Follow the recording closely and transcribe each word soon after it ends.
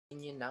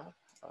continue now.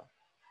 Oh.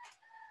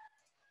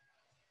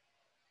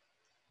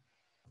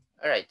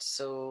 All right,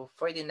 so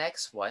for the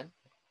next one,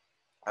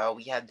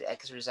 we have the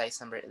exercise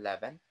number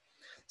 11.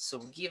 So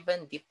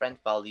given different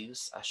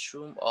values,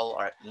 assume all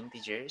are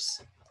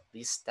integers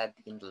listed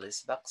in the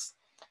list box.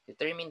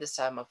 Determine the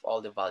sum of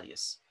all the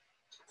values.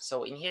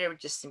 So in here, we're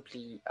just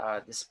simply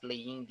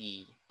displaying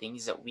the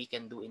things that we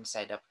can do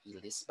inside of a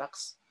list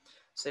box.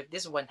 So if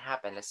this one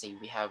happened, let's say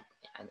we have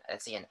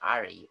let's say an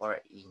array or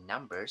a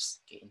numbers,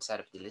 okay, inside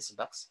of the list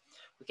box,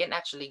 we can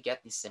actually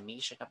get the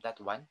summation of that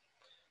one.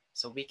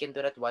 So we can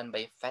do that one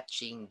by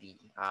fetching the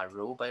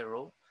row by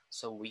row.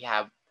 So we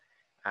have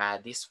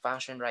this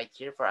function right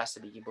here for us to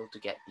be able to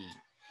get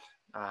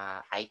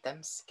the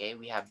items. Okay,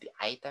 we have the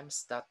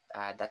items that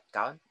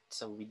count.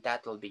 So with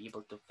that, we'll be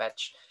able to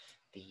fetch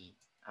the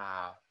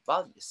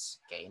values.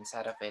 Okay,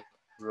 inside of it,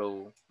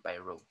 row by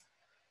row.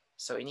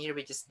 So in here,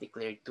 we just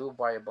declared two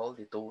variable,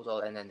 the total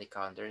and then the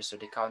counter. So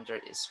the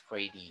counter is for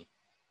the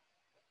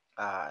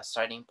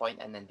starting point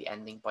and then the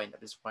ending point of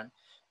this one,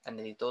 and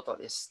then the total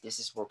is this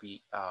is where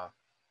we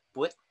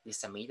put the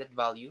summated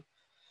value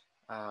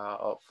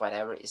of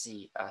whatever is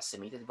the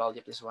summated value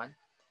of this one.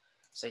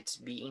 So it's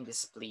being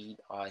displayed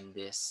on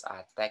this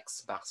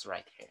text box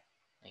right here.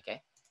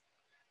 Okay.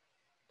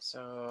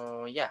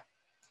 So yeah.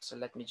 So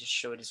let me just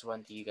show this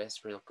one to you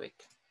guys real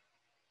quick.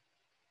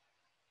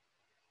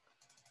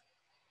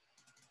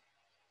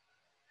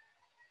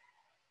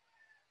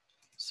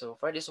 So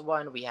for this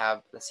one, we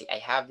have, let's see, I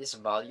have these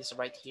values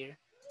right here.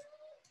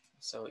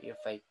 So if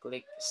I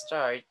click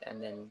start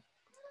and then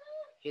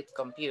hit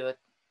compute,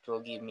 it will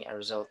give me a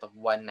result of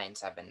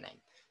 1979.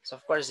 So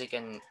of course you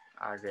can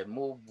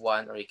remove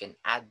one or you can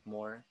add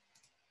more,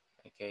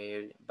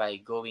 okay, by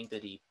going to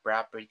the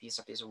properties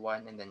of this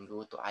one and then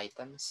go to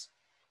items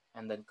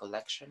and then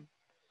collection,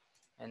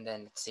 and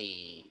then let's say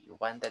you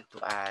wanted to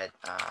add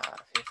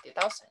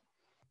 50,000,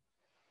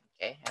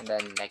 okay, and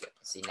then let's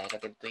see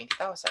negative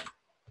 20,000.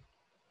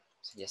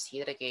 So just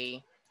hit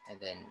OK and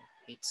then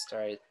hit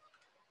start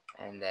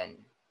and then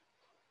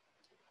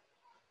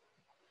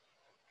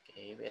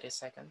okay, wait a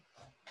second,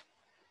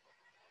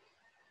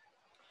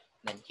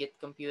 then hit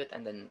compute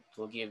and then it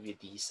will give you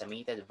the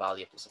submitted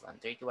value of this one,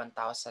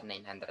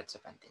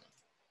 31,979.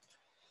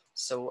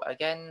 So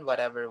again,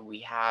 whatever we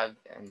have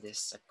in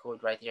this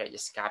code right here,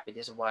 just copy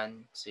this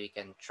one so you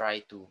can try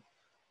to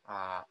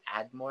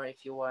add more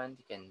if you want.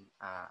 You can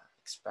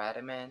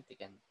experiment, you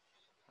can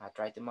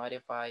try to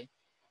modify.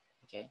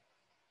 Okay,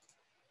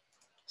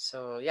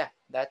 so yeah,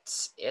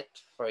 that's it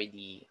for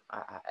the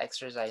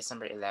exercise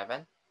number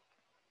 11.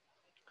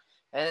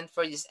 And then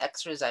for these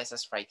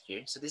exercises right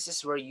here, so this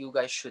is where you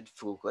guys should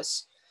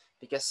focus,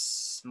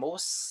 because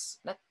most,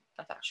 not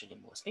actually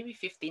most, maybe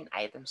 15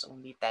 items,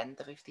 only 10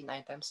 to 15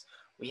 items,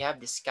 we have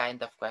this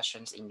kind of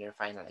questions in your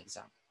final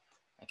exam.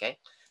 Okay,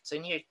 so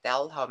in here,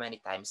 tell how many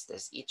times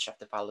does each of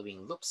the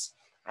following loops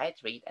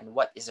iterate and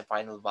what is the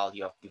final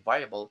value of the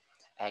variable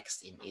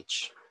x in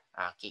each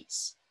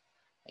case.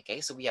 Okay,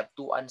 so we have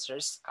two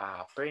answers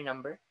per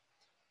number.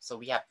 So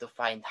we have to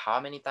find how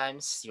many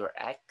times your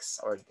x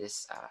or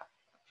this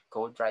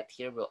code right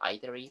here will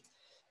iterate,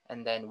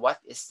 and then what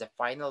is the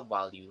final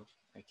value,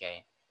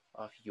 okay,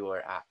 of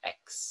your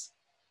x.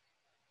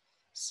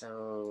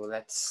 So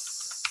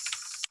let's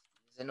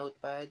use a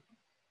notepad.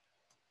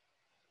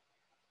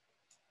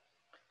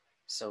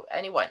 So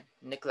anyone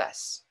in the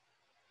class,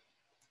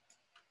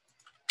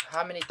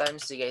 how many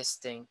times do you guys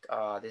think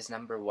this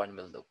number one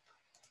will loop?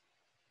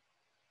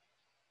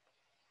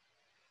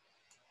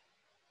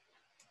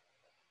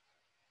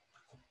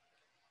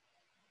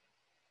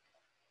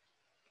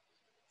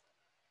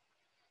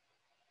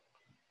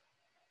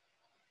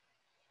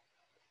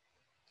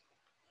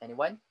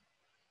 Anyone?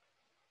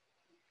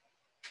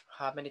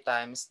 How many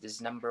times this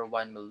number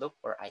one will loop,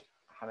 or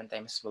how many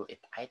times will it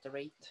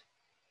iterate?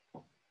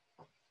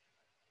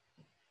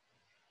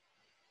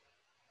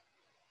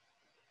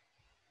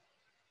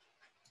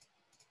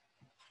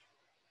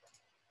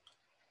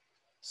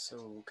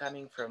 So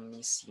coming from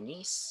Miss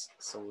Eunice,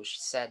 so she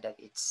said that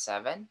it's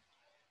 7.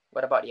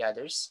 What about the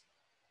others?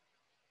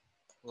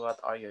 What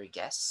are your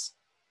guess?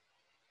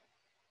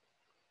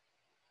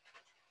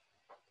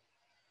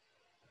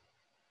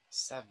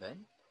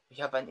 7. We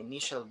have an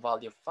initial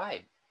value of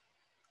 5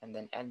 and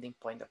then ending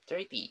point of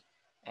 30,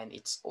 and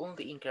it's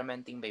only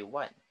incrementing by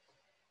 1.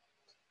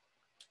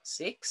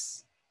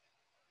 6.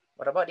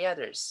 What about the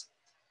others?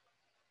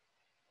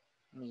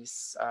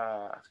 Miss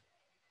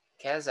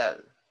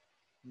Kezal,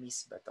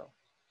 Miss Bato,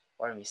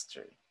 or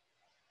Mr.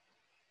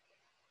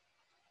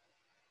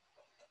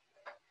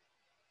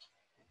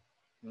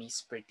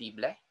 Miss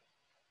Pertible?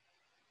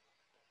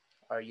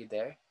 Are you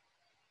there?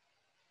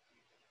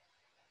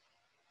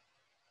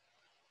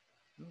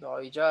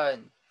 Okay,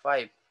 John.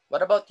 5.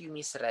 What about you,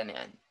 Miss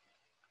Renan?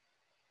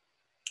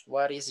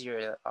 What is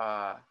your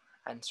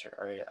answer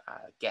or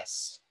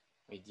guess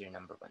with your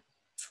number one?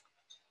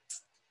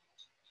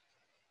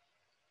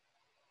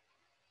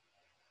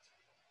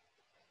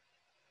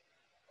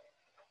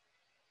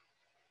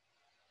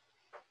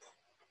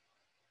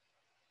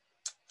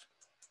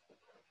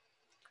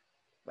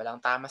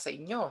 Walang tama sa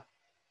inyo.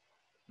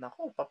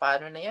 Naku,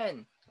 paano na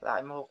yan? Wala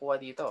kayong makukuha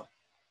dito.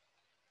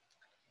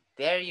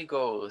 There you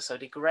go. So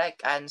the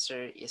correct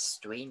answer is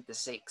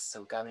 26.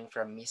 So coming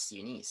from Miss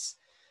Eunice.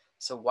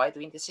 So why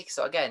 26?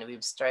 So again,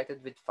 we've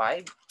started with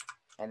 5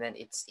 and then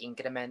it's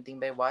incrementing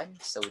by 1.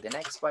 So the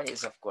next one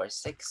is of course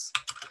 6,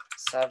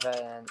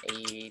 7,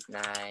 8,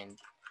 9,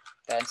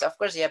 10. So of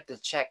course you have to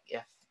check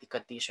if the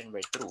condition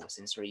were true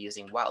since we're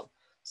using while.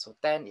 So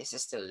 10 is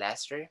still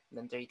lesser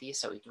than 30,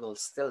 so it will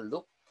still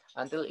loop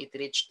until it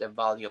reached the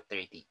value of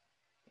 30.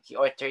 Okay,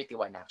 or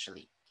 31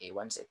 actually. Okay,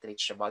 once it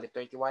reached the value of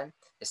 31,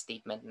 the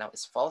statement now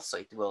is false, so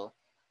it will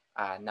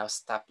now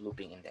stop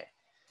looping in there.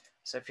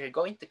 So if you're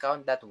going to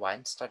count that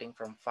one starting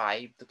from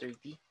 5 to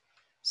 30,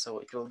 so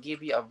it will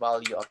give you a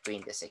value of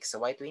 26. So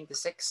why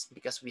 26?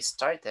 Because we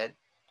started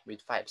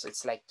with 5. So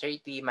it's like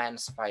 30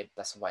 minus 5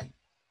 plus 1.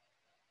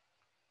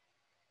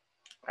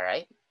 All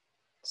right?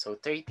 So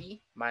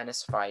 30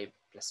 minus 5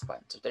 plus 1.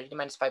 So 30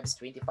 minus 5 is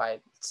 25.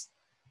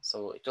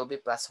 So it will be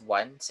plus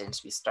 1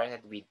 since we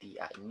started with the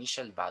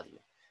initial value,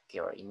 okay,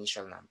 or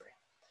initial number.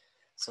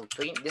 So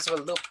this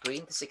will loop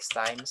 26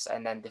 times,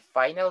 and then the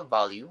final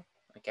value,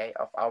 okay,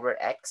 of our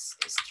x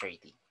is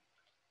 30.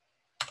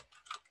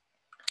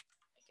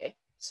 Okay,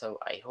 so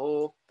I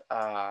hope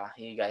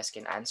you guys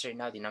can answer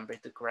now the number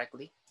 2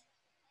 correctly.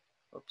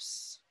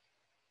 Oops.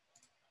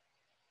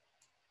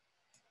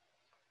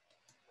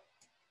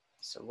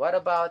 So what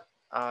about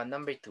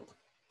number 2?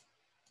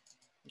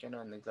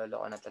 Ganun,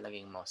 nagloloko na talaga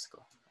yung mouse ko.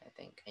 I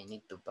think I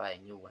need to buy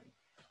a new one.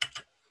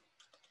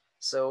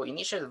 So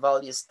initial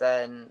value is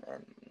 10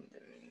 and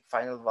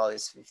final value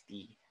is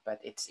 50, but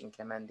it's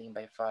incrementing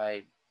by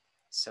 5.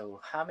 So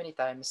how many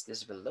times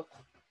this will loop?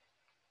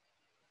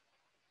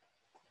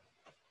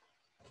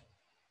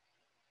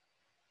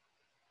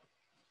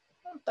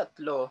 Ang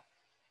tatlo.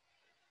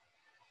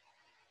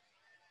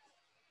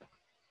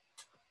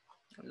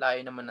 Ang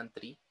layo naman ng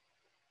 3.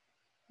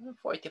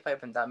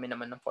 45, ang dami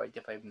naman ng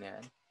 45 na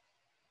yan.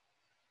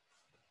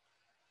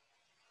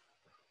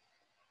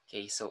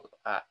 Okay, so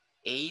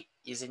 8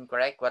 is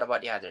incorrect. What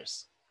about the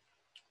others?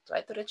 Try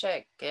to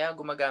recheck. Kaya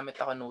gumagamit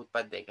ako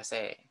notepad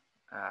kasi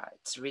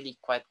it's really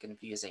quite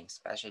confusing,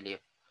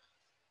 especially if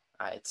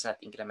it's not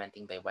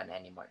incrementing by 1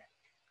 anymore.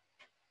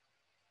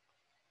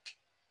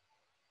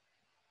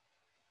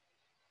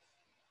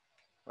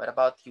 What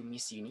about you,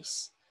 Miss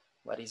Eunice?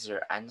 What is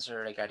your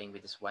answer regarding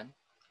with this one?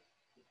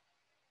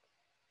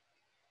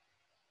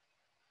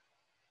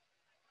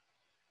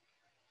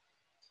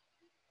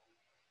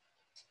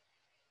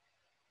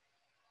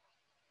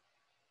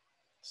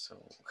 So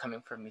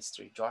coming from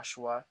Mr.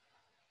 Joshua,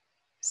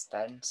 is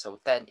 10. So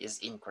 10 is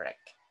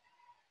incorrect.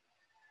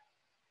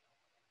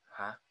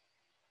 Huh?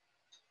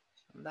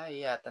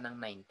 Layo yata ng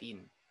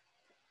 19.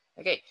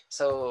 Okay,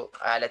 so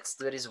let's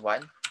do this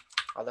one.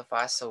 All of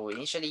us. So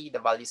initially the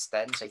value is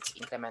 10, so it's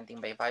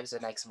incrementing by 5. So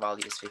the next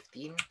value is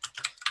 15,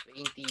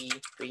 20,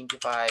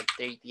 25,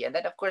 30, and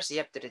then of course you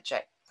have to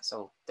check.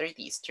 So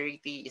 30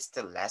 is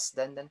still less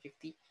than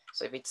 50.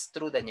 So if it's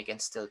true, then you can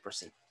still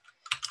proceed.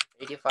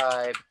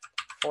 35,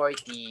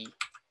 40,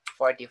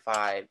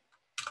 45,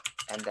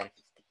 and then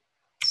 50.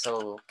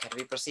 So can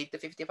we proceed to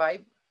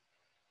 55?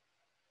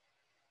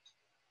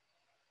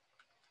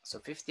 So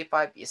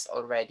 55 is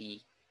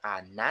already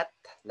not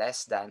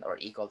less than or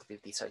equal to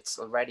 50. So it's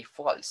already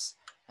false.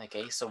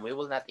 Okay, so we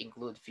will not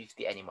include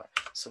 50 anymore.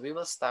 So we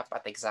will stop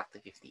at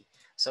exactly 50.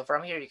 So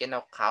from here, you can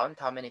now count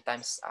how many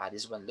times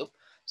this one loop.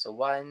 So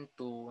 1,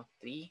 2,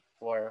 3,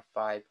 4,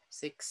 5,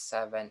 6,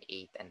 7,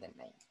 8, and then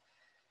 9.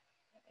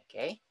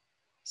 Okay,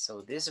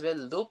 so this will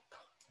loop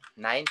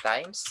 9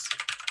 times.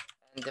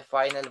 And the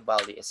final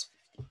value is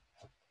 50.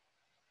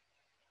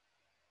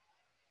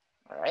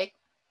 All right.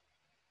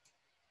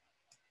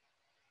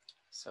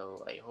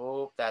 So I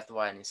hope that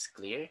one is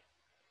clear.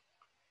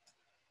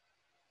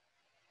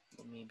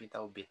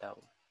 Bumibitaw-bitaw.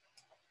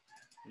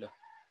 Look.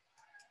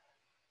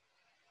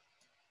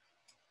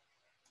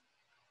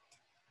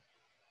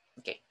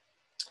 Okay.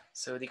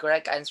 So the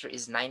correct answer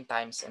is 9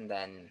 times, and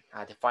then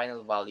the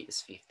final value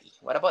is 50.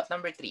 What about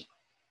number 3?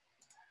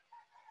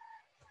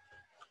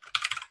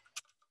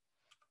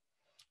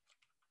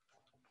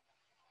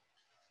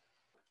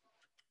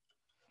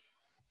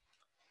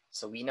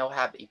 So we now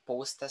have a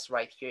post test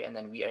right here, and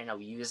then we are now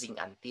using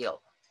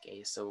until.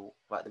 Okay, so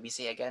what do we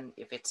say again?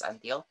 If it's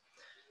until,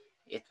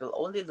 it will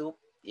only loop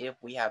if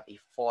we have a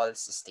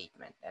false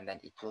statement, and then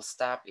it will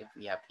stop if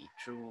we have a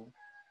true.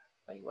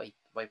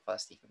 Why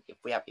false statement? If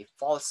we have a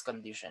false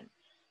condition,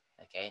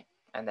 okay,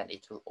 and then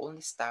it will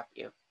only stop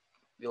if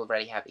we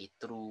already have a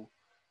true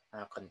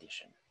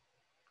condition.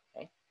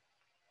 Okay.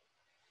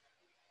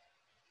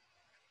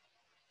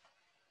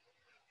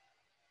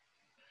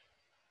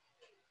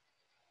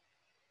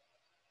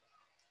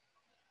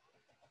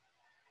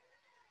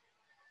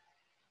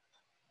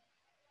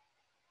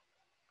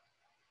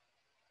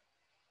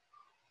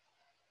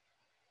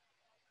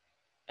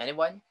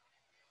 Anyone?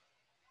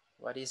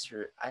 What is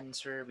your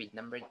answer with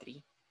number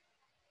 3?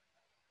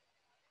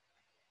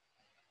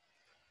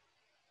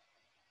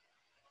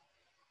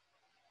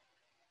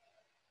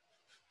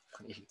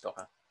 Nalito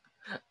ka.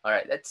 All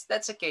right,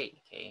 that's okay.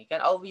 Okay, you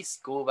can always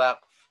go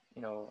back,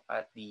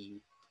 at the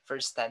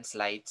first 10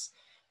 slides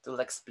to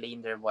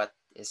explain there what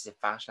is the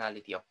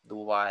functionality of do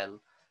while,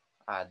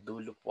 do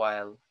loop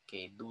while,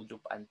 okay, do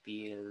loop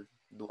until,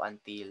 do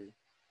until.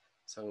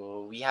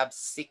 So we have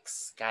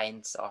 6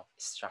 kinds of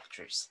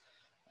structures.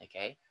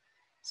 Okay,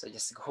 so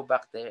just go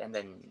back there and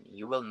then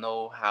you will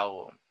know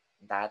how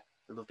that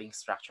looping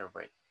structure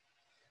works.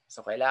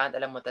 So, kailangan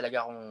alam mo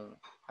talaga kung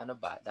ano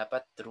ba,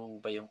 dapat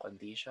true ba yung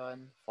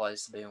condition,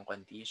 false ba yung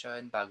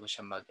condition bago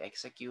siya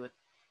mag-execute,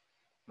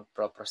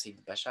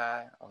 magpro-proceed ba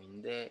siya o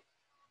hindi.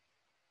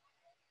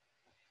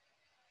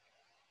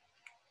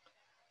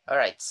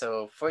 Alright,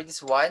 so for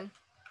this one,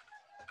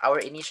 our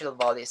initial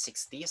value is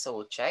 60.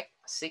 So, check.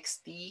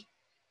 60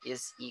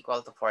 is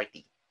equal to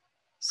 40.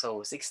 So,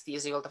 60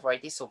 is equal to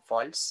 40, so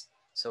false.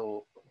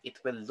 So,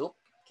 it will loop,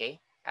 okay,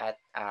 at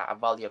a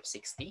value of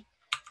 60.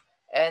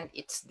 And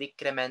it's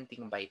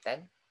decrementing by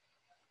 10.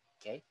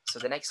 Okay, so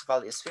the next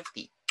value is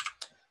 50.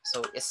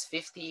 So, is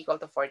 50 equal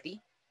to 40?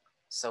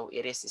 So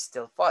it is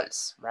still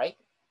false, right?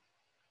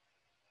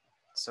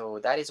 So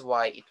that is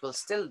why it will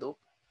still loop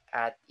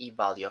at a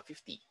value of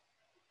 50.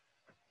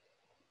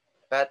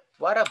 But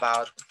what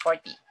about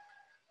 40?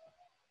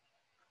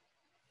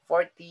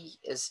 40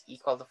 is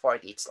equal to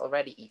 40. It's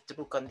already a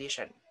true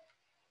condition.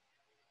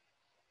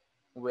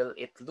 Will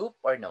it loop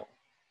or no?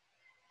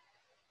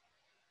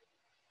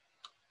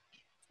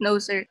 No,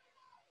 sir.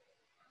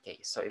 Okay,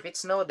 so if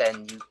it's no,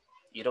 then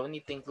you don't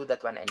need to include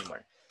that one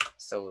anymore.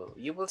 So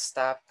you will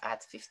stop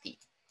at 50.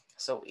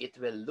 So it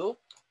will loop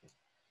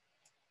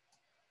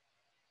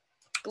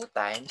 2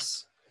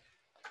 times.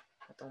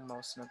 Itong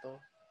mouse na to.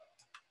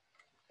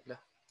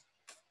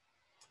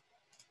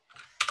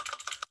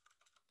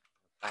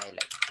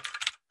 Highlight.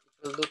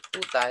 It will loop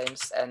 2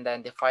 times and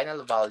then the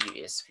final value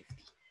is 50.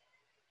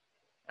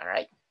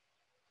 Alright?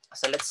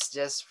 So let's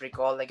just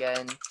recall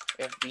again,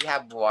 if we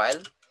have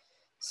while,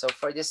 so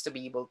for this to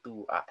be able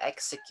to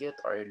execute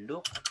or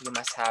loop, you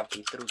must have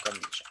a true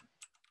condition.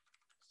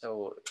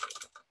 So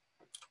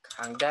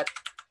hanggat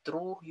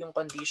true yung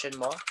condition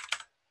mo,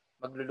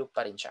 maglo-loop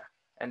pa rin siya.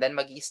 And then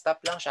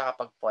mag-i-stop lang siya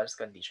kapag false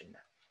condition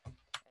na.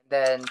 And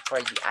then for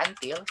the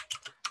until,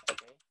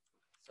 okay,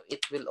 so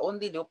it will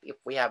only loop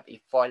if we have a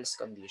false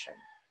condition.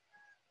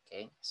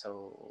 Okay,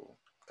 so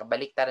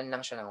kabaliktaran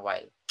lang siya ng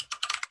while.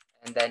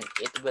 And then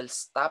it will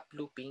stop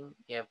looping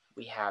if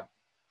we have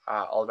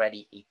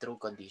already a true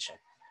condition.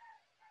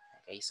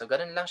 Okay, so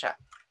ganun lang siya.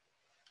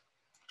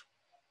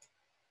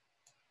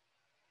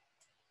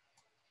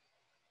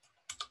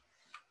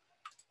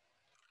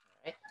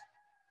 Right?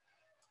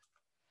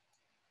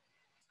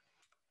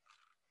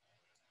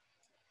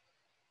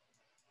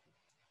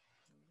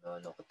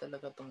 Lolo ko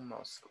talaga tong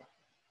mouse ko.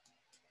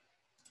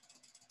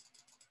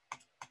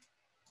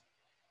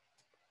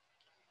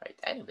 Right,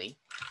 anyway.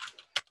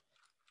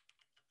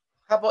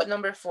 How about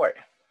number 4?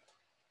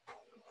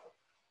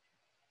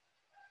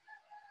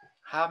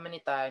 How many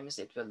times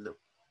it will loop?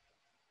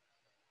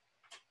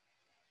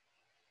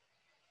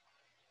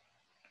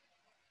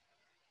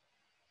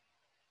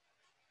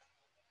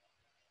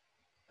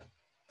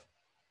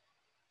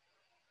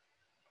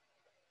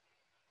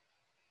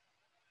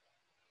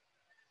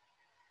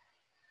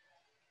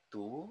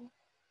 Two.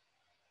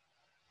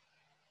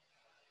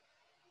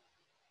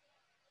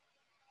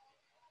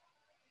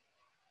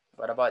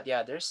 What about the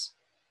others?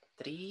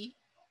 3.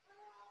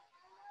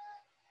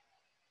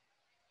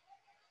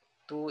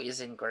 2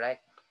 is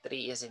incorrect.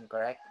 3 is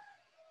incorrect.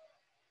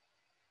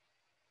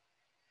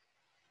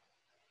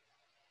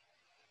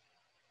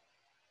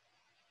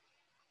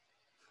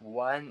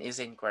 1 is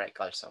incorrect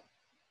also.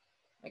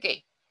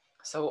 Okay,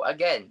 so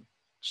again,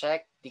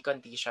 check the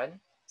condition.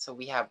 So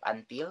we have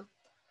until.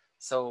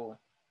 So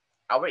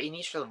our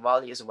initial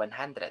value is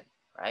 100,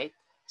 right?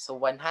 So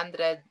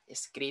 100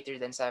 is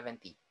greater than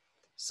 70.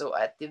 So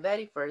at the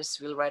very first,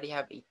 we already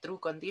have a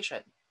true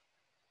condition.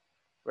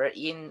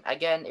 Wherein,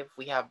 again, if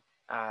we have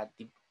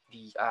the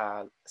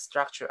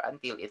structure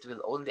until, it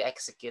will only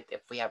execute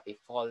if we have a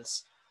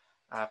false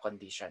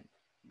condition.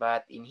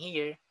 But in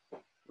here,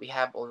 we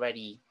have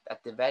already,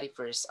 at the very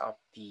first of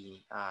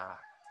the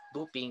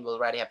looping, we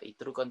already have a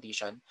true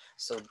condition.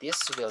 So this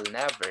will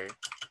never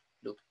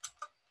loop.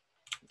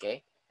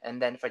 Okay? And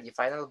then for the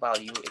final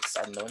value, it's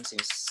unknown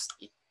since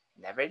it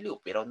never loop.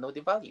 We don't know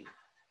the value.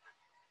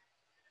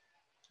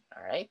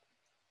 Alright?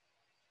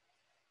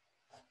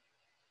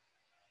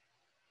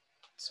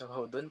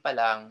 So, dun pa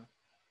lang,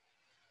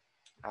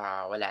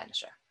 wala na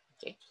siya.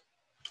 Okay?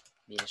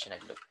 Hindi na siya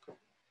nag-loop.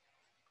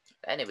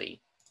 Anyway,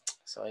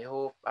 so I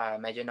hope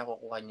medyo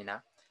nakukuha nyo na.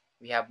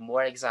 We have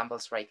more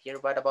examples right here.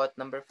 What about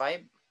number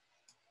 5?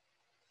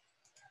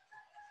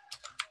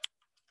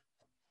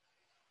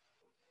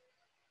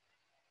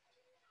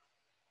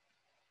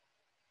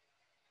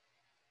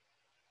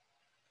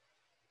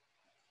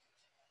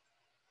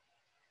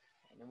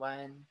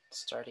 Anyone?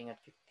 Starting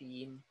at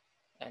 15,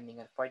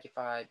 ending at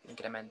 45,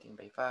 incrementing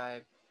by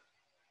 5.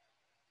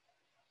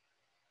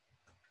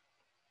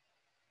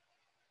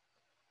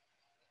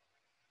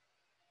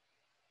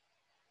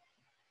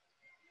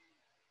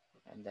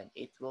 and then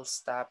it will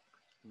stop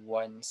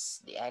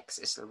once the x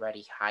is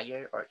already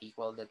higher or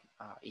equal to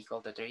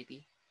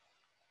 30.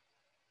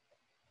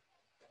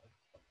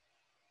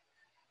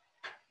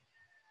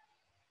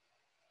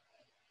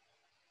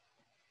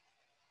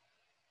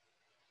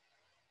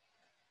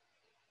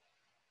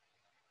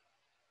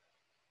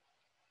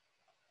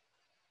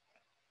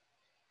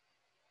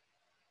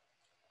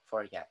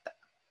 Forget that.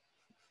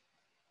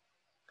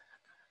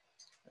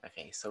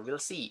 Okay, so we'll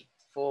see.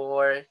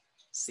 4,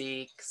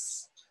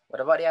 6.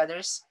 What about the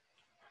others?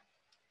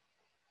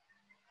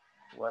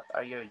 What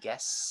are your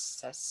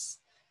guesses?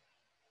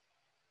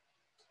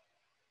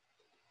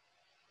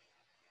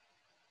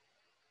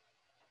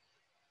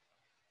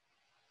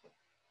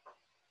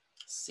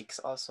 6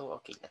 also.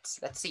 Okay, let's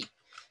see.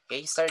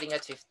 Okay, starting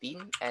at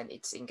 15 and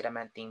it's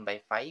incrementing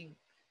by 5.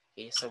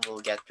 Okay, so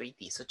we'll get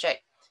 20. So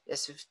check.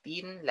 Is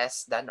 15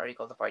 less than or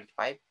equal to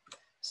 45?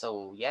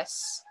 So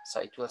yes, so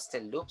it will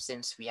still loop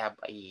since we have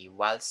a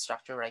while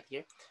structure right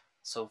here.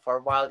 So for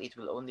while, it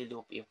will only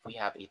loop if we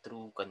have a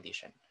true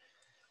condition.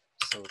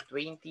 So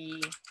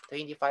 20,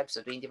 25,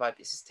 so 25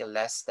 is still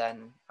less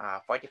than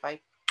 45.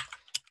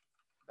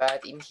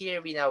 But in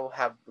here, we now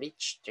have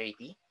reached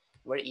 30,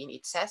 wherein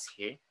it says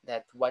here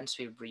that once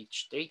we've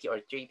reached 30 or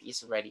 30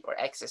 is already, or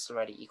x is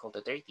already equal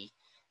to 30,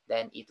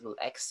 then it will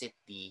exit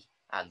the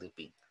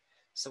looping.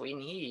 So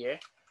in here,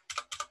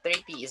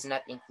 30 is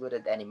not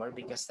included anymore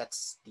because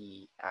that's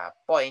the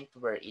point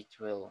where it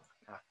will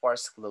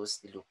force close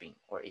the looping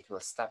or it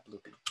will stop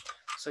looping.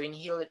 So in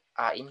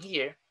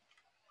here,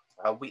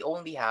 we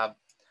only have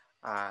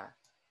uh,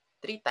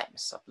 3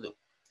 times of loop,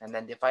 and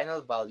then the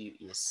final value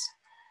is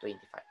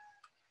 25.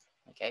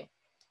 Okay,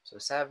 so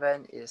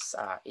 7 is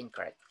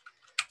incorrect.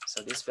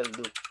 So this will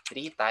loop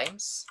 3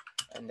 times,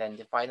 and then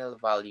the final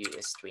value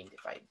is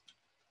 25.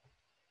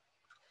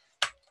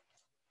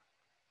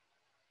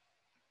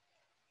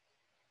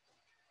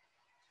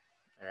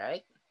 All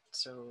right,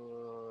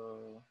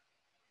 so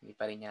hindi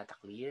pa rin yata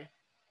clear.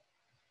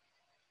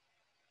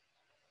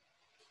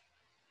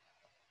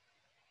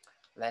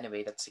 Well,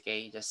 anyway, that's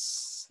okay.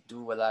 Just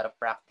do a lot of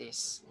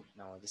practice.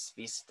 Just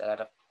visit a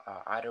lot of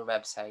other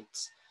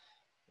websites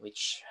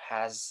which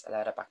has a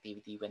lot of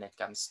activity when it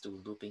comes to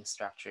looping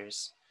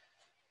structures.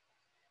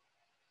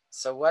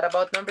 So what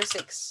about number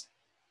 6?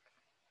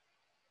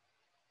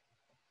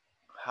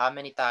 How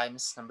many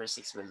times number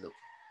 6 will loop?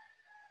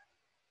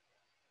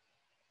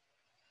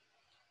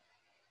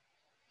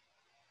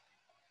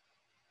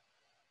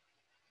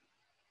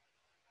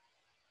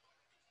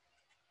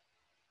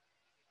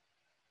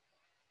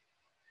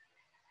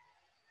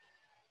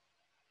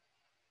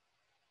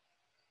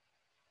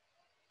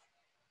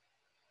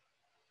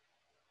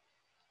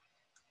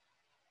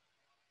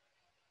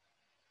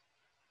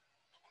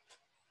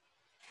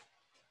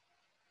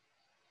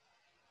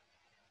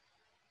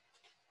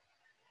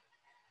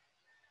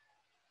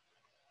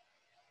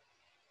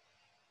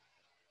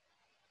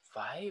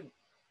 5?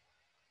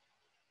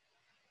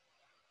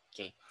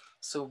 Okay,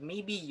 so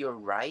maybe you're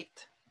right.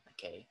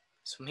 Okay,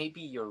 so maybe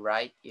you're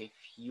right if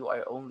you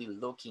are only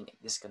looking at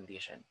this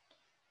condition.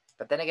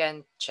 But then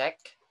again,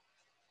 check.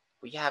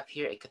 We have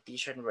here a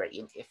condition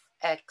wherein if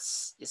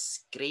x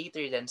is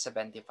greater than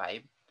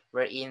 75,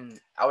 wherein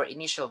our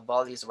initial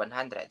value is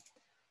 100.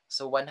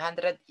 So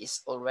 100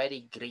 is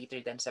already greater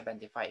than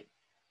 75.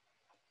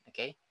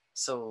 Okay,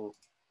 so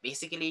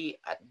basically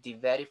at the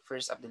very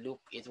first of the loop,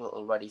 it will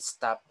already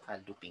stop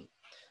looping.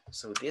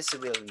 So this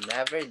will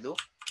never loop,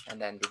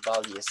 and then the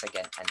value is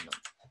again unknown.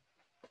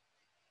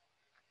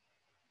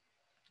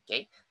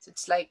 Okay, so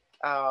it's like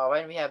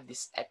when we have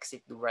this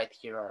exit do right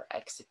here or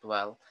exit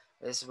while,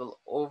 this will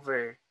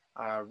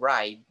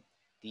override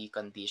the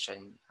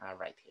condition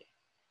right here.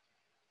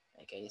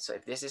 Okay, so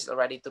if this is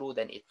already true,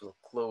 then it will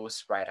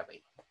close right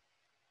away,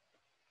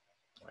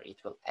 or it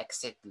will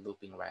exit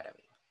looping right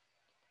away.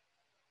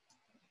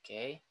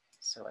 Okay,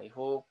 so I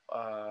hope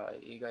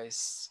you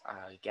guys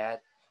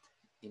get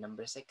the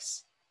number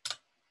 6.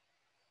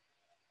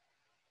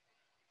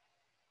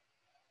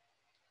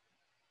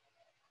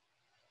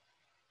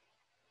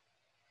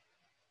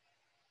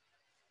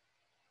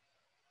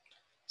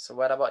 So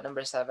what about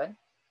number 7?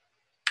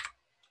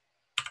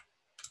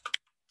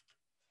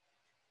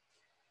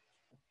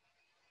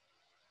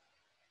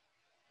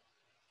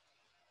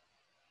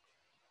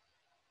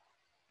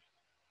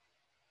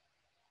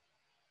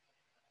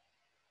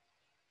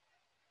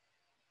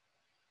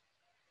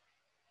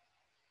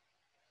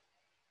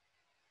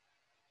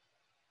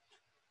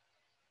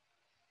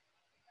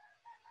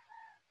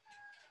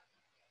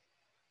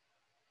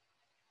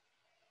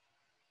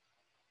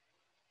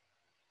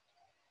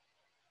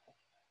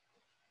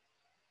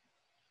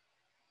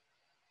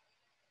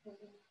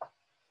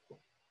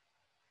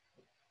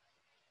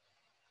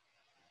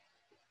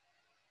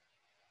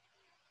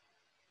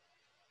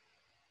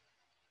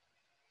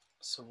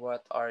 So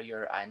what are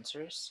your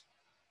answers?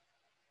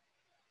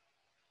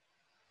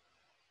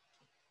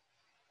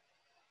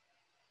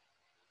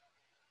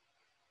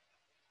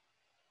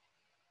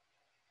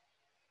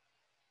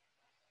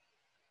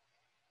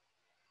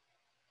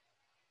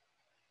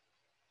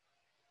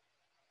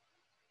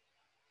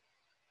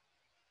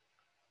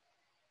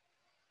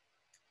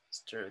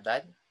 Mr.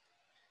 Udan,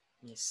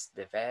 Miss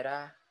De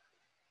Vera,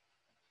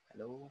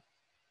 hello,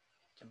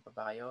 dyan pa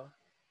ba kayo?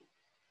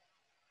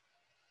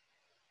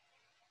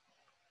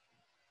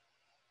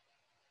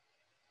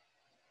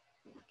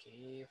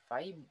 Okay,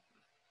 5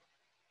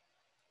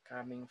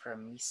 coming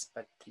from Miss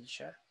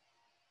Patricia,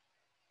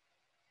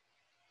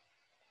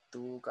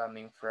 2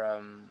 coming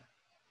from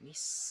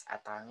Miss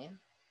Atangin.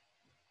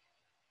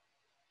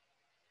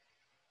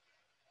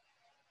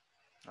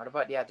 What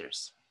about the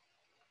others?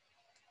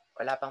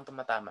 Wala pang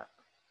tumatama.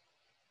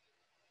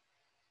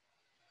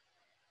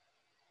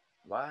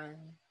 1,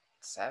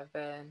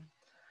 7,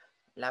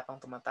 wala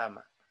pang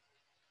tumatama.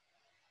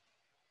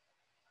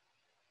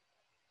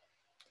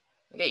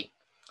 Okay,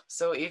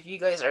 so if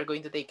you guys are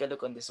going to take a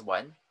look on this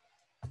one,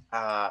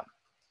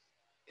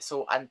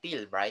 so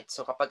until, right?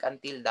 So kapag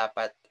until,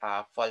 dapat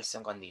false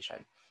yung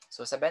condition.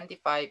 So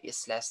 75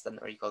 is less than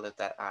or equal to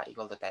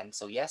 10.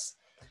 So yes,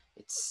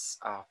 it's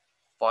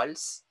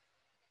false.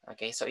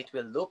 Okay, so it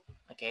will loop.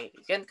 Okay,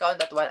 you can count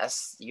that one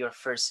as your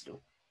first loop.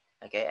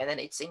 Okay, and then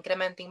it's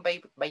incrementing by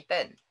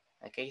 10.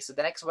 Okay, so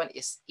the next one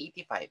is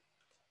 85.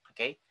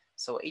 Okay,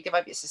 so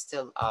 85 is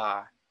still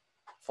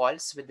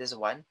false with this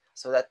one,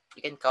 so that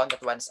you can count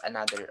that one's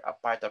another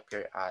part of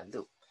your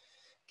loop.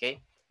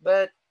 Okay,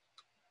 but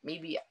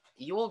maybe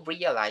you will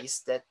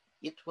realize that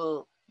it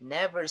will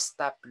never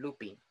stop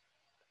looping.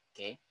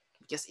 Okay,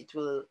 because it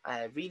will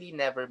really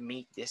never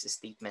make this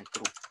statement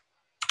true.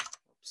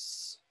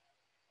 Oops.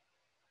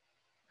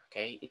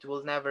 Okay, it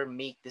will never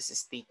make this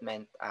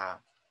statement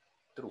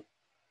true.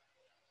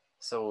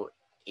 So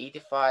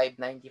 85,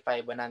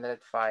 95,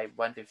 105,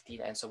 115,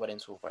 and so on and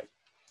so forth.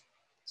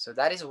 So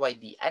that is why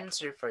the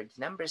answer for the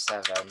number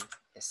 7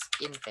 is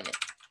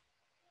infinite.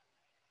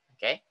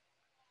 Okay,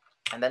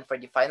 and then for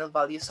the final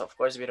values, of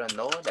course we don't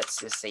know. Let's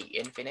just say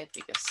infinite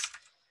because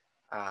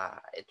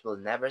it will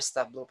never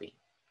stop looping.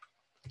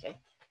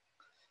 Okay,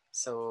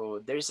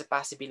 so there's a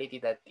possibility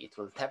that it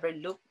will never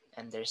loop,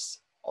 and there's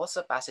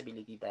also a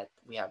possibility that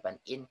we have an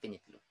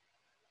infinite loop.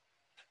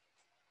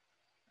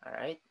 All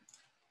right,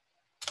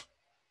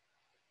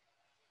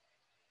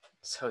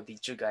 so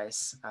did you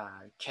guys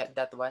get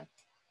that one?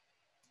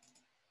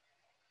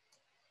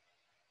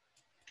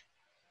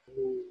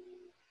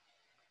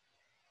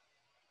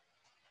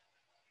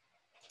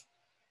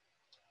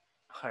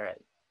 All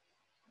right.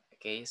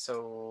 Okay,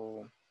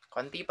 so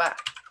konti pa.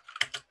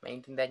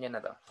 Maintindihan nyo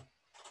na to.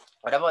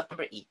 What about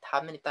number 8?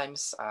 How many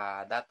times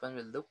that one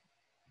will loop?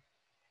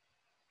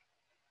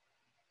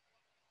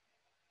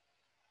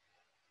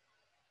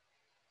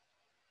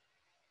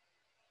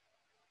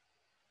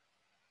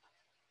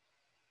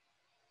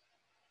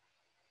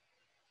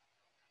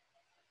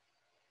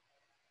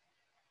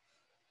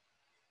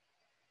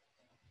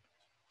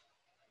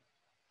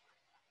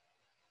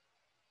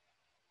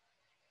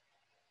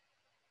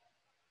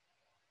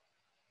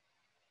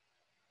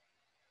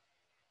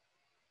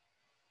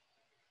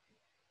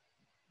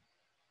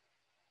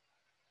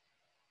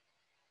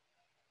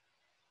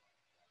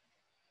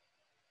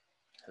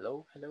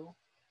 Hello? Hello?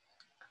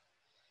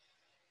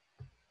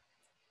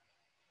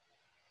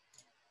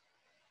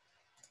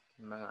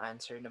 Mga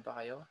answer na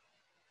ba kayo?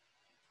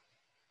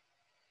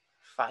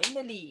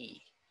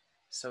 Finally!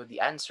 So the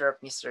answer of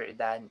Mr.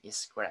 Dan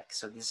is correct.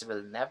 So this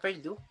will never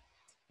loop.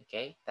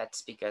 Okay,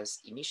 that's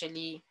because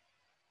initially,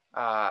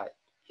 uh,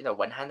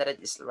 100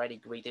 is already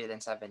greater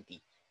than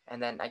 70. And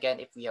then again,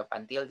 if we have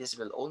until, this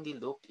will only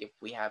loop if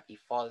we have a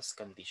false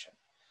condition.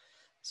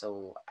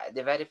 So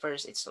the very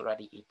first, it's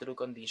already a true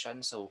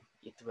condition, so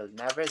it will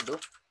never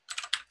loop.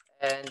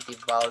 And the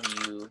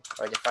value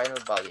or the final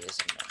value is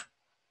none.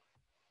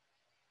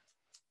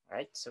 All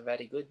right, so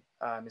very good,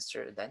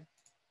 Mr. Dan.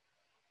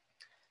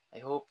 I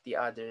hope the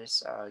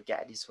others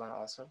get this one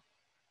also.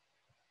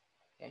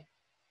 Okay.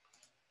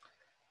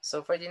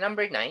 So for the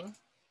number 9,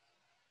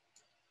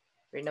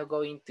 we're now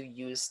going to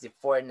use the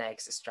for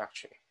next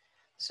structure.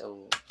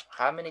 So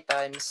how many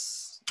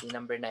times the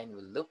number 9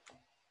 will loop?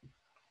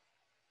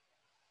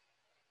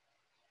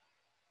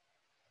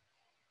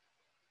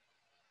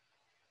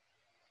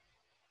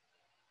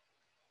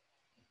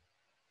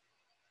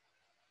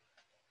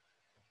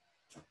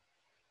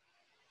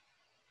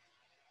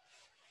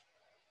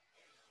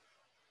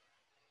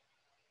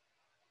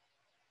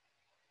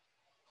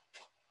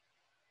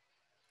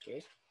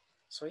 Okay.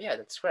 So yeah,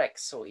 that's correct.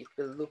 So it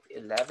will loop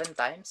 11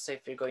 times. So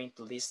if you're going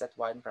to list that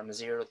one from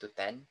 0 to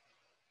 10,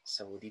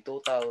 so the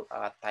total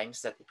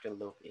times that it will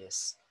loop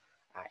is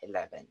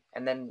 11.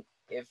 And then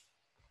if,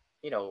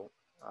 you know,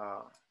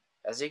 uh,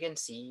 as you can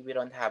see, we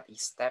don't have a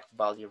step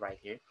value right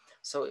here.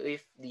 So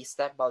if the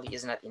step value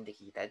is not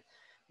indicated,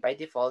 by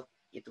default,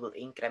 it will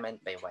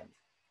increment by 1.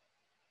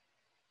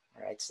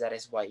 All right, so that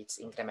is why it's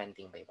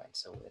incrementing by 1.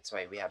 So that's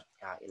why we have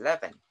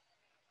 11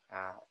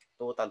 uh,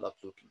 total of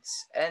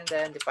loopings. And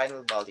then the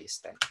final value is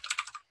 10.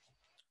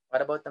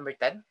 What about number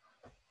 10?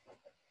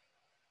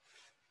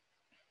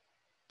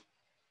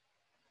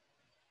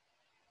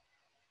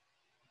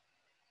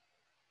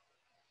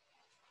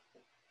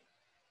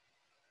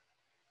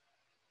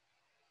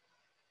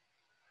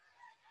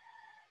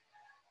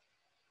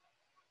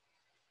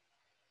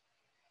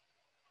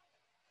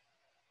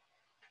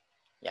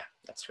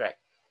 That's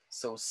correct.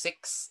 So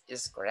 6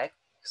 is correct.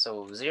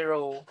 So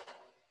 0,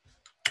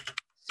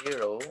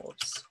 0,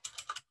 oops,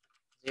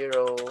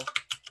 0,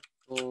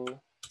 2,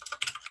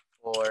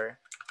 4,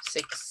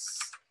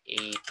 6,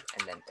 8,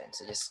 and then 10.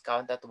 So just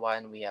count that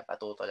one. We have a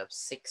total of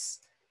 6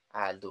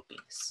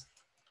 loopings.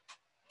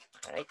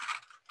 All right.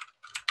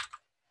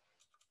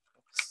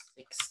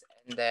 6,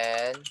 and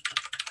then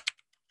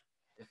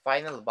the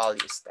final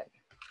value is 10.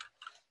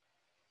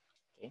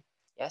 Okay.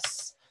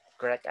 Yes.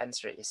 Correct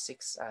answer is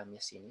 6,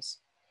 Miss Eunice.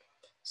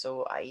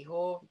 So I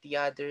hope the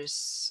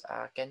others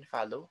can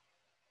follow.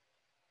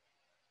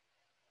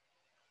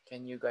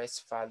 Can you guys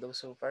follow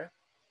so far?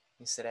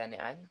 Miss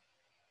Renean,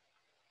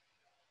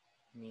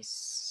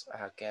 Miss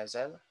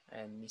Gazel,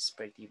 and Miss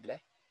Pertible.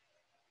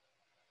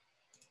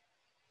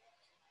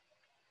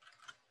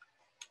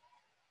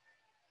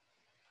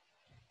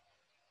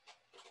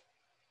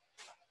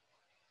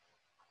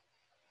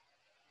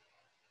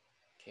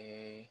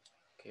 Okay.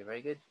 Okay,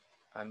 very good.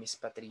 Miss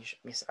Patricia,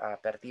 Miss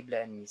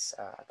Pertible, and Miss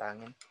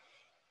Atangan.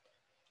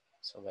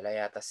 So wala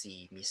yata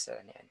si Miss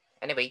Renean.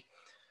 Anyway,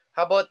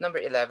 how about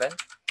number 11?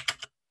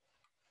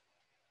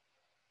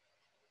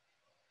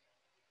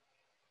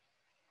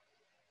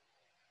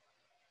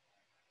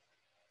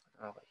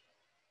 Okay.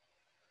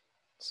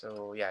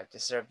 So yeah,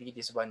 just review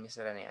this one, Miss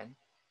Renean.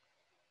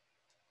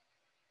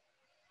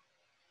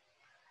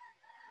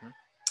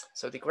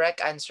 So the correct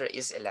answer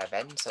is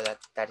 11. So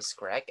that is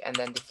correct. And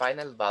then the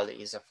final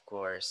value is, of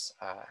course,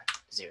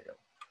 0.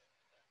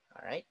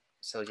 All right.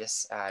 So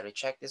just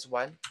recheck this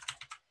one.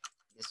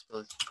 This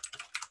will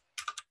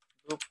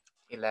group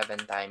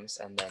 11 times,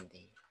 and then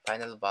the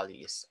final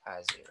value is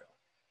 0.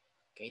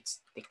 Okay,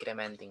 it's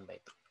decrementing by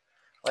 2.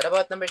 What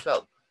about number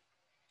 12?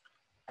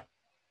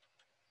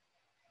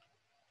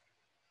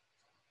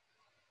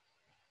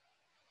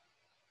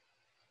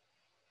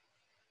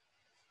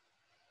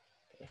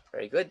 Okay,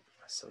 very good.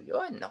 So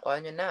yun, nakuha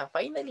nyo na.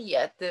 Finally,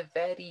 at the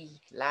very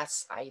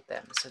last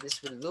item. So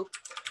this will loop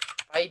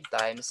 5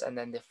 times, and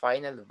then the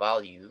final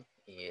value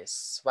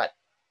is what?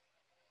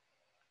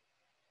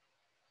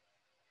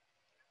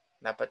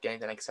 Dapat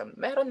ganito na exam.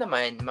 Meron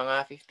naman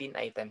mga 15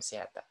 items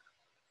yata.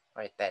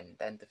 Or 10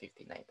 to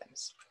 15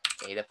 items.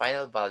 Okay, the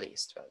final value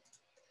is 12.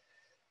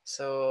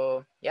 So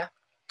yeah,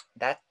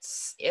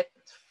 that's it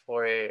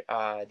for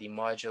the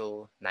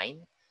module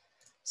 9.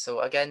 So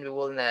again, we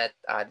will not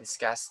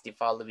discuss the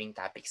following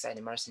topics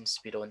anymore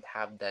since we don't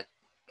have that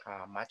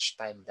much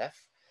time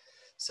left.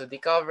 So the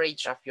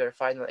coverage of your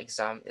final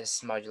exam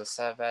is module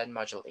 7,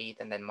 module 8,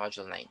 and then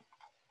module 9.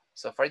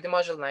 So for the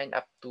module 9,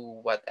 up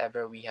to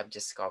whatever we have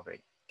just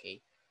covered,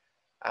 okay?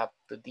 Up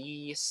to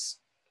this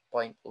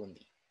point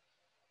only.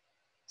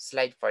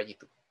 Slide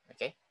 42,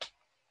 okay?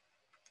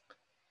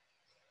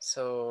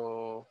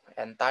 So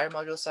entire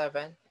module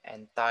 7,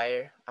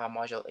 entire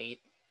module 8,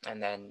 and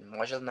then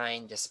module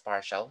 9 just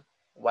partial,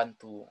 1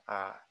 to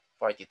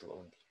 42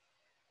 only.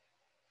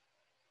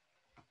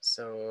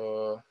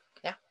 So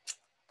yeah,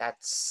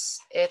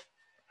 that's it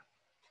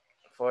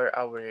for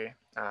our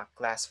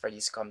class for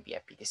this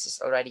COMPFP. This is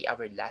already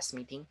our last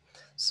meeting.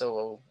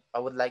 So I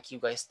would like you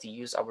guys to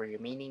use our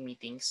remaining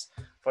meetings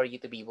for you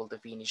to be able to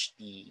finish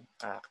the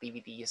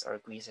activities or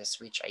quizzes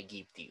which I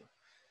gave to you.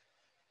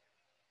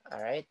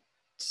 All right.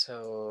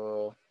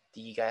 So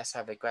do you guys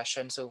have a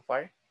question so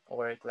far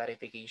or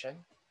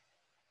clarification?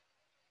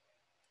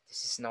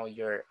 This is now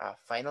your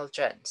final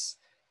chance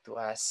to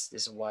ask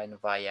this one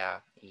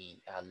via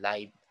a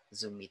live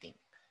Zoom meeting.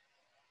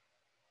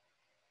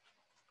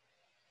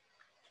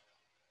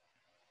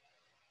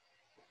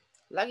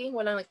 Laging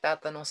walang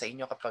nagtatanong sa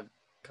inyo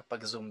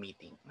kapag Zoom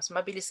meeting. Mas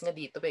mabilis nga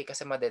dito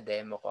kasi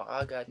madedemo ko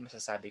kagad,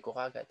 masasabi ko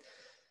kagad.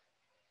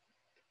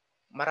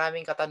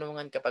 Maraming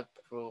katanungan kapag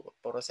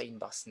puro sa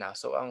inbox na.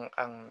 So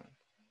ang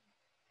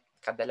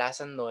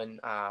kadalasan nun,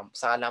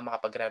 saka lang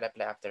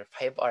makapagre-reply after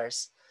 5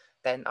 hours,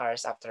 10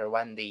 hours after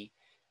 1 day.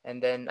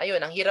 And then, ayun,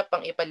 ang hirap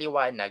pang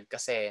ipaliwanag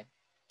kasi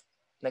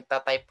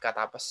nagta-type ka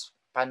tapos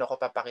paano ko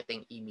papakita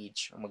yung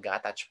image,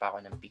 mag-attach pa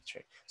ako ng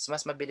picture. So,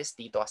 mas mabilis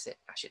dito kasi,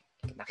 shit,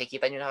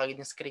 nakikita nyo na kagad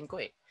yung screen ko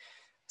eh.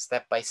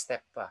 Step by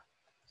step pa.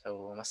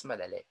 So, mas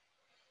madali.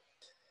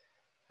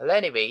 Well,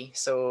 anyway,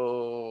 so,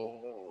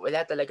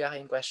 wala talaga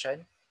kayong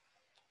question?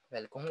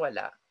 Well, kung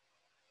wala,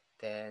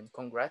 then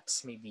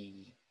congrats.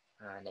 Maybe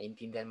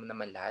naintindihan mo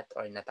naman lahat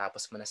or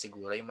natapos mo na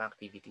siguro yung mga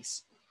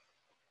activities.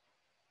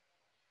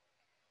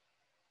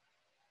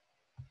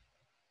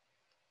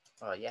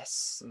 Oh,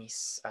 yes,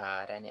 Miss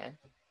Ranian.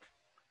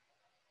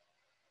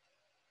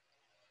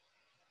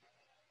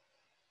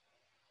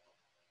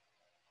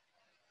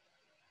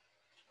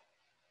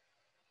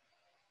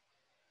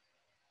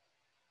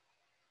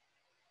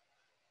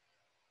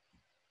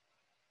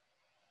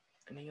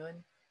 Ano yun?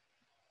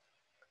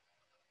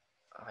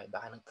 Okay,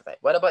 baka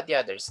nagtatype. What about the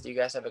others? Do you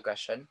guys have a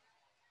question?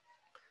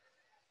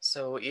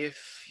 So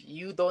if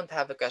you don't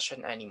have a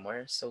question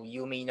anymore, so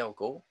you may now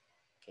go.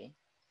 Okay.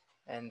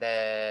 And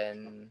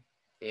then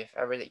if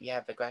ever that you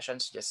have the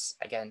questions, just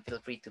again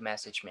feel free to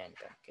message me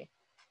anytime. Okay.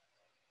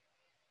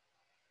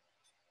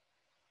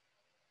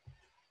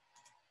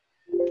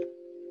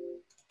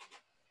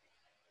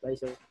 Bye,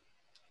 sir.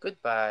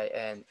 Goodbye,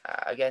 and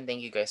again,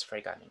 thank you guys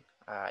for coming.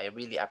 I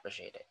really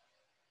appreciate it.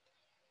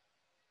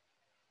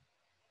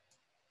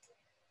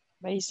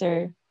 Bye,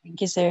 sir.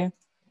 Thank you, sir.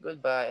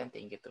 Goodbye, and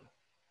thank you too.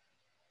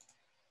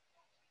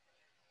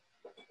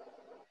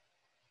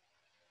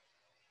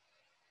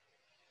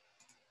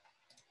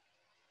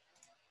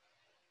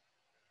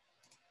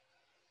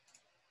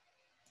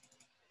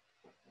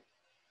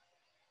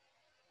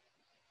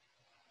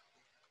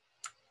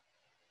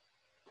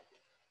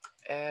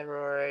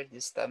 Error.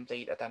 This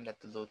template attempted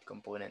to load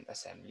component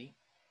assembly.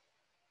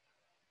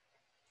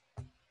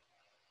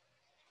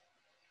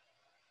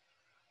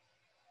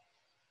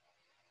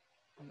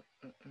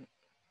 Mm-mm.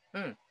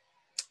 Hmm.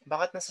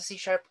 Bakit nasa C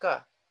Sharp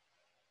ka?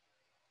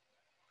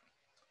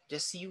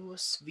 Just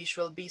use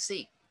Visual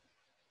Basic.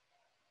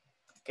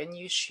 Can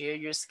you share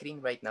your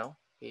screen right now?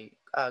 Okay.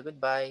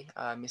 Goodbye,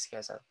 Miss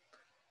Castle.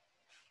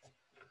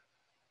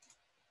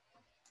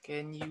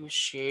 Can you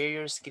share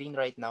your screen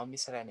right now,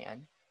 Miss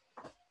Ranian?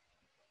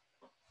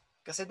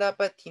 Kasi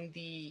dapat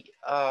hindi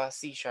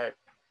C Sharp.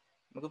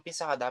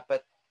 Mag-umpisa ka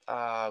dapat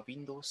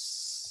Windows,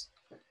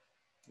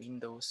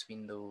 Windows.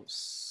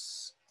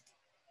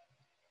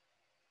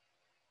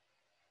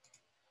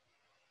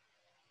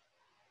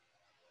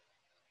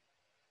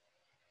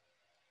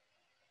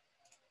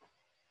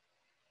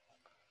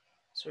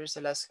 Sir,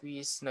 sa last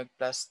quiz,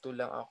 nag-plus 2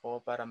 lang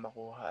ako para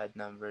makuha odd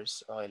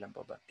numbers. Okay lang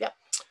po ba? Yeah.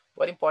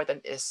 What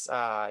important is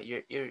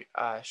you're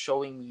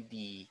showing me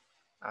the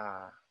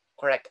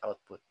correct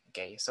output.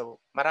 Okay? So,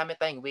 marami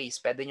tayong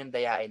ways. Pwede nyo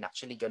dayain.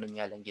 Actually, ganun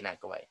nga lang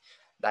ginagawa eh.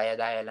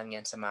 Daya-daya lang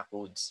yan sa mga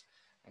codes.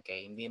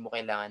 Okay? Hindi mo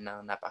kailangan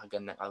ng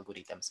napakagandang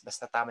algorithms.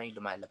 Basta tama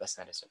yung lumalabas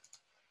na result.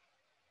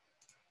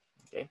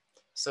 Okay?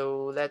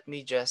 So, let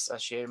me just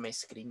share my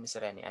screen, Ms.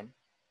 Renian.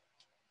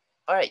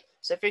 Alright,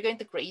 so if you're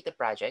going to create a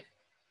project,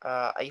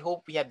 I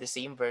hope we have the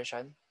same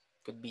version.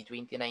 Could be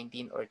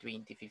 2019 or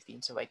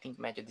 2015. So I think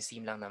medyo the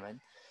same lang naman.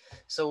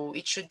 So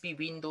it should be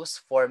Windows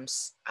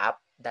Forms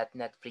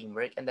app.NET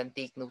Framework, and then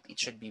take note it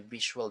should be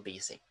Visual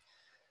Basic.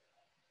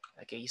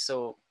 Okay,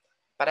 so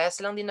parehas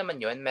lang din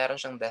naman yon. Meron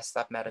siyang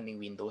desktop, meron ding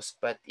Windows,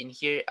 but in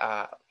here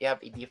you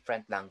have a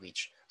different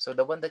language. So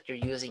the one that you're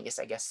using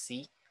is I guess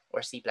C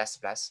or C++,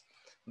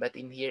 but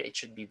in here it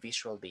should be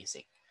Visual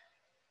Basic.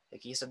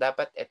 Okay, so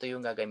dapat ito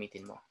yung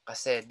gagamitin mo.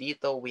 Kasi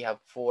dito we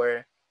have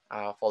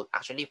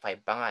actually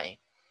 5 pa nga eh.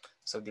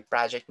 So the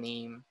project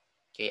name,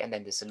 okay, and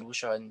then the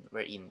solution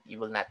wherein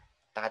you will not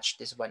touch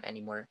this one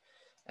anymore.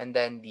 And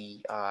then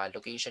the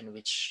location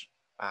which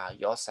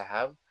you also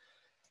have.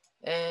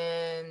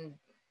 And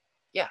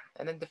yeah,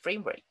 and then the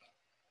framework.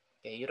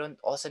 Okay, you don't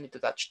also need to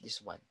touch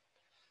this one.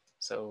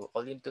 So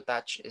all you need to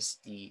touch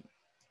is the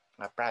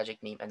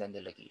project name and then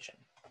the location.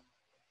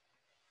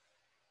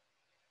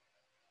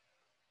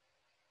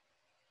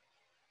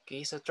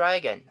 Okay, so try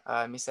again,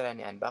 Mr.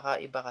 Ranian. Baka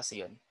iba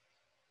kasi yun.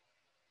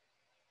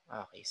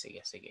 Okay,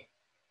 sige, sige.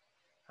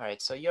 Alright,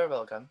 so you're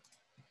welcome.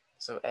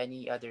 So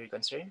any other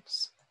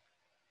concerns?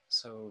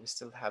 So we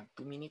still have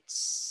 2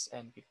 minutes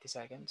and 50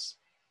 seconds.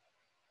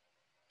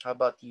 How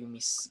about you,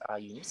 Miss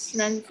Eunice?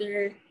 None,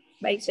 sir.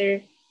 Bye,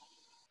 sir.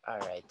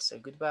 Alright, so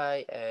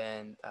goodbye,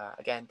 and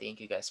again,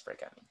 thank you guys for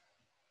coming.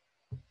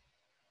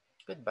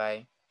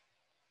 Goodbye.